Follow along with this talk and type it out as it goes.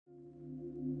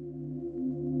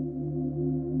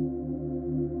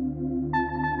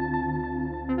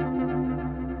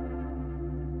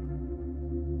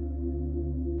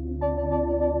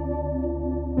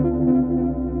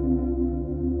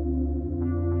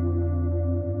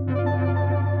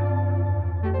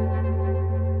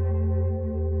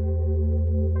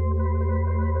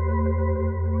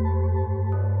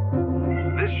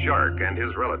and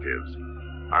his relatives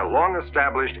are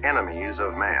long-established enemies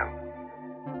of man.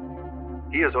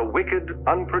 He is a wicked,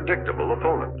 unpredictable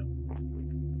opponent.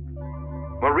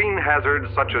 Marine hazards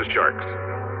such as sharks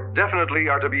definitely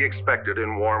are to be expected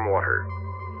in warm water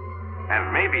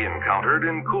and may be encountered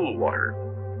in cool water.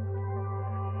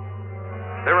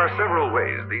 There are several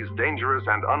ways these dangerous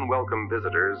and unwelcome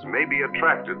visitors may be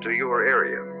attracted to your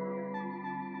area.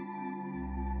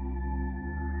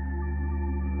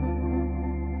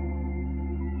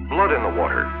 Blood in the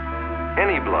water,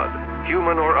 any blood,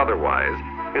 human or otherwise,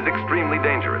 is extremely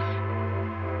dangerous.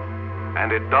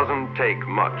 And it doesn't take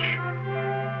much.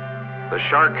 The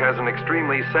shark has an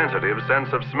extremely sensitive sense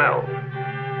of smell.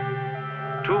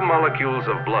 2 molecules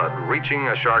of blood reaching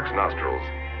a shark's nostrils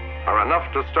are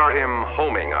enough to start him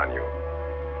homing on you.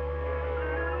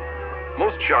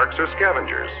 Most sharks are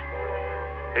scavengers.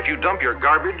 If you dump your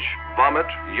garbage, vomit,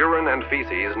 urine, and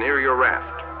feces near your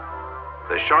raft,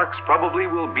 the sharks probably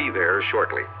will be there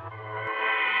shortly.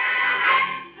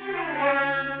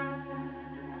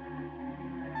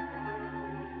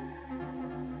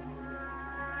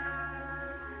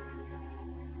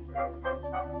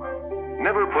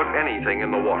 Never put anything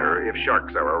in the water if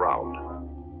sharks are around.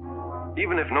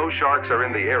 Even if no sharks are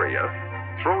in the area,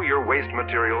 throw your waste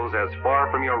materials as far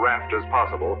from your raft as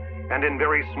possible and in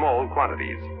very small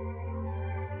quantities.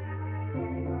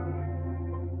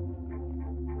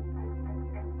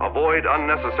 Avoid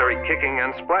unnecessary kicking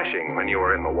and splashing when you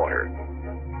are in the water,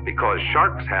 because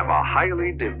sharks have a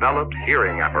highly developed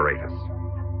hearing apparatus.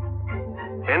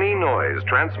 Any noise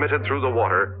transmitted through the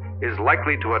water is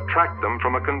likely to attract them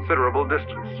from a considerable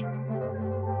distance.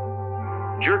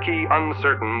 Jerky,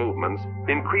 uncertain movements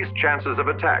increase chances of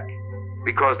attack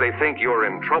because they think you're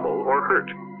in trouble or hurt.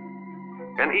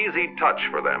 An easy touch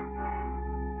for them.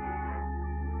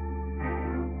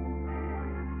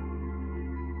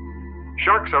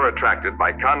 Sharks are attracted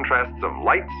by contrasts of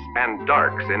lights and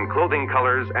darks in clothing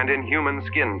colors and in human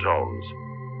skin tones.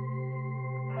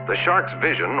 The shark's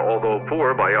vision, although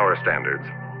poor by our standards,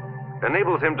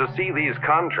 enables him to see these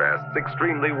contrasts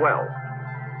extremely well.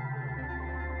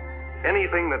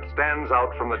 Anything that stands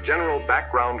out from the general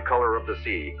background color of the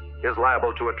sea is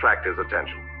liable to attract his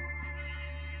attention.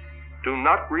 Do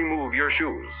not remove your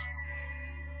shoes.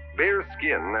 Bare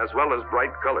skin, as well as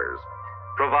bright colors,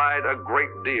 provide a great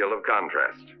deal of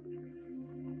contrast.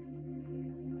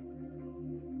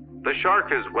 The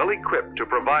shark is well equipped to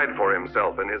provide for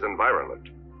himself in his environment.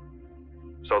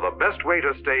 So the best way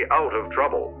to stay out of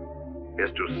trouble is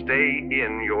to stay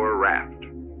in your raft.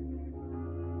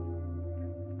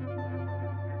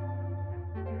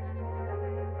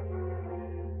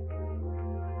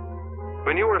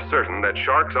 When you are certain that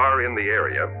sharks are in the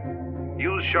area,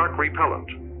 use shark repellent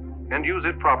and use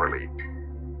it properly.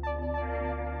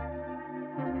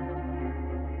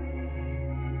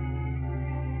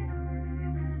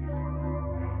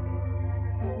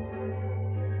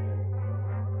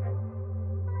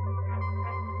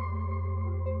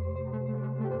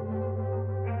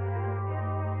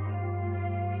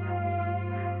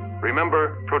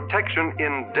 Remember, protection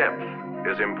in depth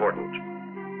is important.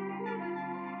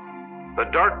 The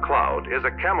dark cloud is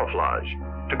a camouflage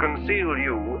to conceal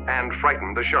you and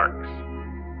frighten the sharks.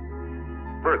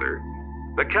 Further,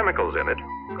 the chemicals in it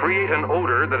create an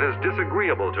odor that is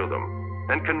disagreeable to them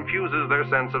and confuses their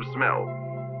sense of smell.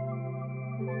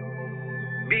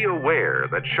 Be aware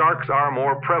that sharks are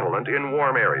more prevalent in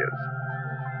warm areas.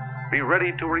 Be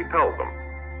ready to repel them.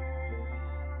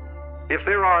 If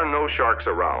there are no sharks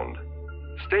around,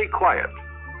 stay quiet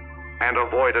and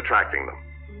avoid attracting them.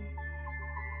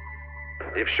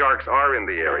 If sharks are in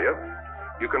the area,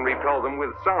 you can repel them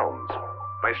with sounds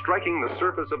by striking the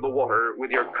surface of the water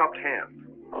with your cupped hand.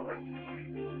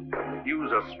 Use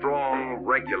a strong,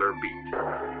 regular beat.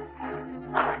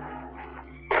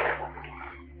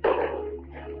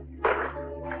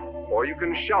 Or you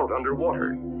can shout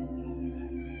underwater.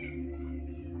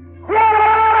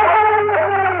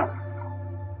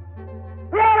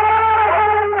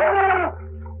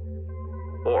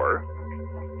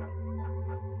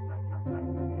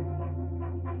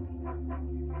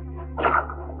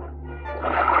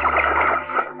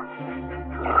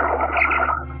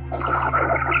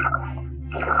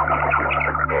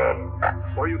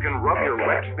 Or you can rub your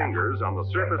wet fingers on the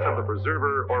surface of the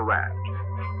preserver or raft.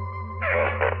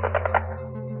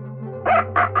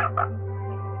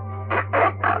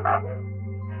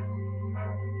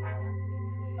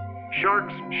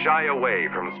 Sharks shy away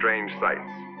from strange sights.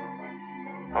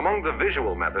 Among the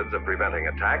visual methods of preventing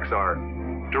attacks are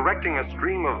directing a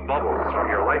stream of bubbles from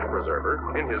your life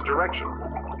preserver in his direction,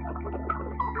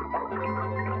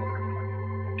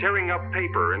 tearing up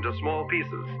paper into small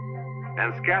pieces,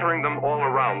 and scattering them all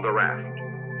around the raft.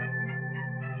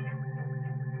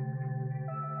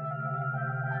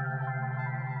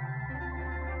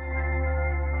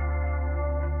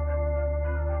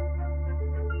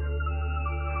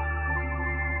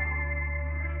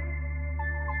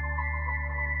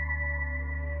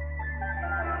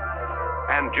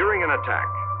 And during an attack,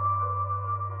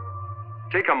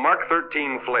 take a Mark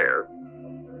 13 flare,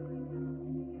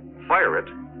 fire it,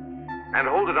 and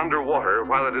hold it underwater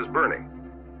while it is burning.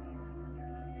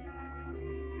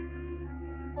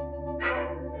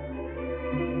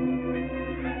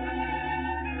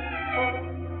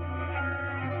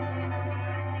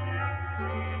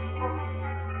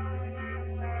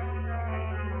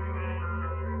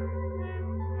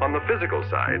 On the physical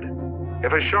side,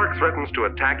 if a shark threatens to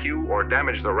attack you or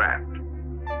damage the raft,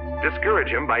 discourage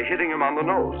him by hitting him on the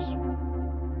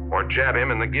nose or jab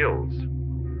him in the gills.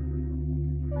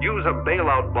 Use a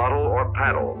bailout bottle or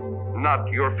paddle, not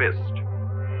your fist.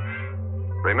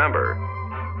 Remember,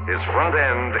 his front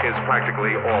end is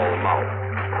practically all mouth.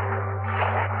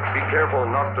 Be careful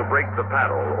not to break the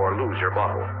paddle or lose your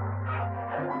bottle.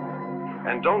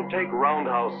 And don't take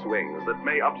roundhouse swings that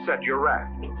may upset your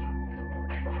raft.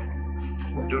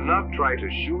 Do not try to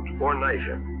shoot or knife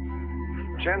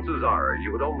him. Chances are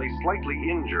you would only slightly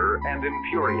injure and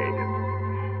infuriate him.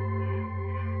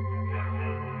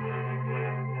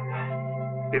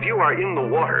 If you are in the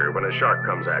water when a shark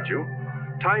comes at you,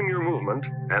 time your movement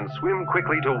and swim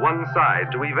quickly to one side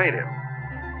to evade him.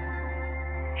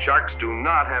 Sharks do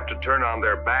not have to turn on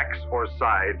their backs or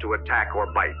side to attack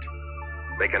or bite.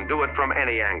 They can do it from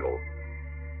any angle.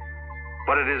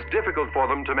 But it is difficult for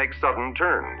them to make sudden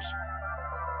turns.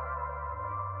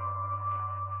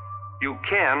 You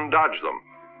can dodge them.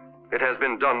 It has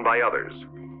been done by others.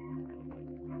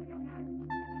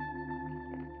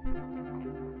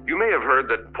 You may have heard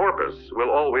that porpoise will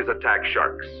always attack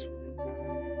sharks.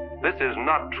 This is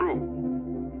not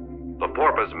true. The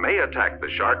porpoise may attack the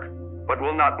shark, but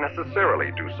will not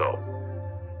necessarily do so.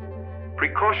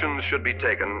 Precautions should be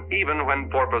taken even when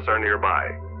porpoise are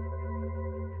nearby.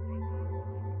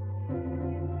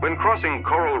 When crossing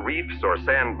coral reefs or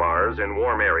sandbars in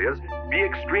warm areas, be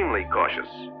extremely cautious.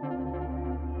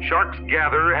 Sharks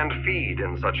gather and feed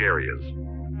in such areas.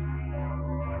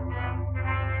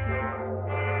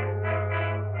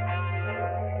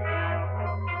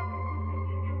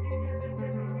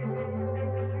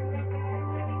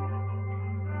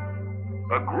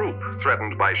 A group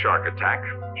threatened by shark attack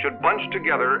should bunch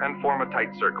together and form a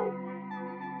tight circle.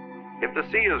 If the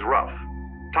sea is rough,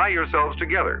 tie yourselves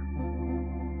together.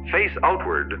 Face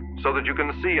outward so that you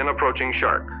can see an approaching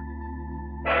shark.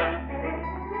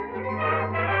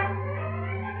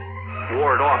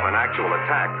 Ward off an actual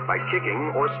attack by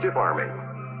kicking or stiff-arming.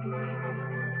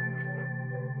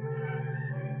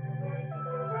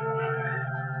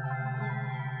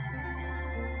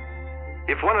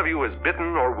 If one of you is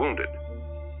bitten or wounded,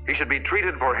 he should be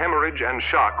treated for hemorrhage and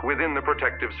shock within the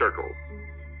protective circle.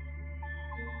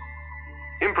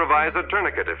 Improvise a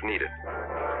tourniquet if needed.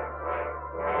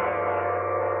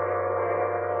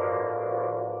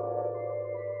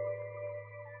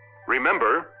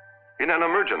 Remember, in an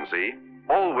emergency,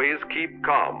 always keep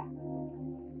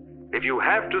calm. If you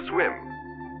have to swim,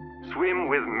 swim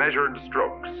with measured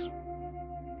strokes.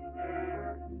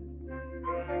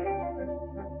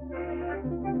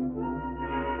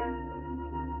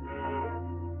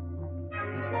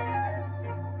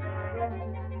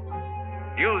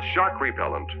 Use shark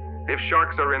repellent if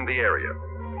sharks are in the area.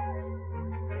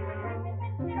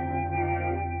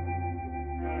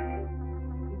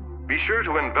 Be sure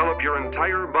to envelop your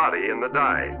entire body in the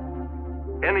dye.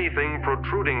 Anything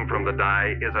protruding from the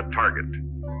dye is a target.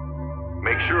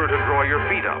 Make sure to draw your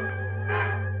feet up.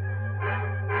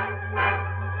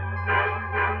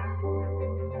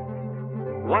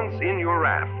 Once in your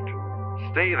raft,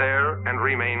 stay there and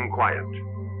remain quiet.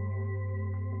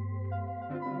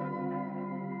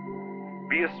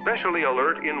 Be especially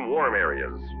alert in warm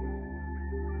areas.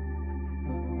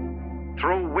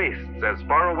 Throw wastes as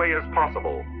far away as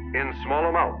possible in small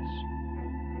amounts.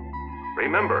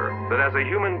 Remember that as a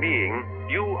human being,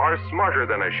 you are smarter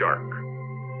than a shark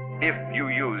if you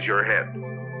use your head.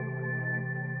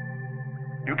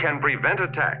 You can prevent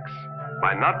attacks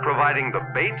by not providing the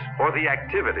bait or the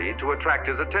activity to attract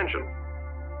his attention,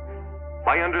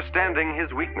 by understanding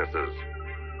his weaknesses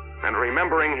and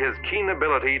remembering his keen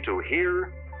ability to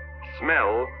hear,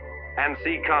 smell, and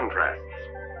see contrasts.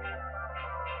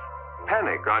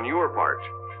 Panic on your part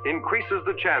increases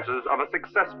the chances of a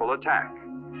successful attack.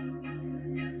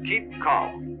 Keep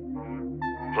calm.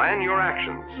 Plan your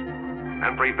actions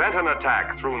and prevent an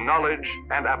attack through knowledge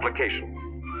and application.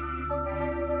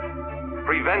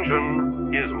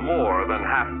 prevention is more than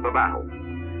half the battle.